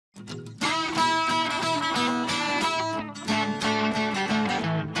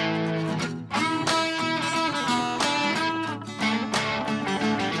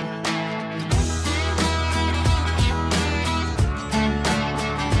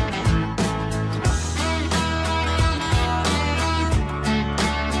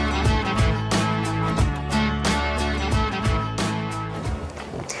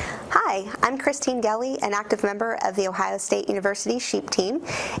Christine Gelly, an active member of the Ohio State University Sheep Team,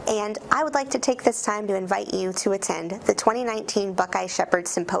 and I would like to take this time to invite you to attend the 2019 Buckeye Shepherd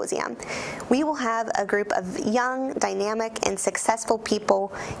Symposium. We will have a group of young, dynamic, and successful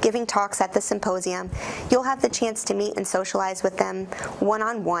people giving talks at the symposium. You'll have the chance to meet and socialize with them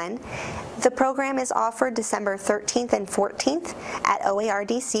one-on-one. The program is offered December 13th and 14th at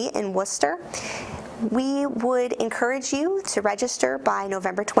OARDC in Wooster. We would encourage you to register by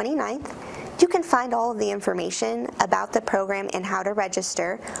November 29th. You can find all of the information about the program and how to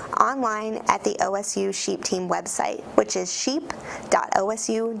register online at the OSU Sheep Team website, which is sheep.osu.edu.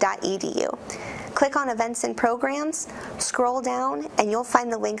 Click on Events and Programs, scroll down, and you'll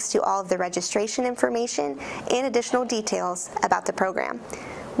find the links to all of the registration information and additional details about the program.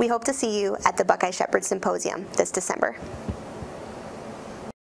 We hope to see you at the Buckeye Shepherd Symposium this December.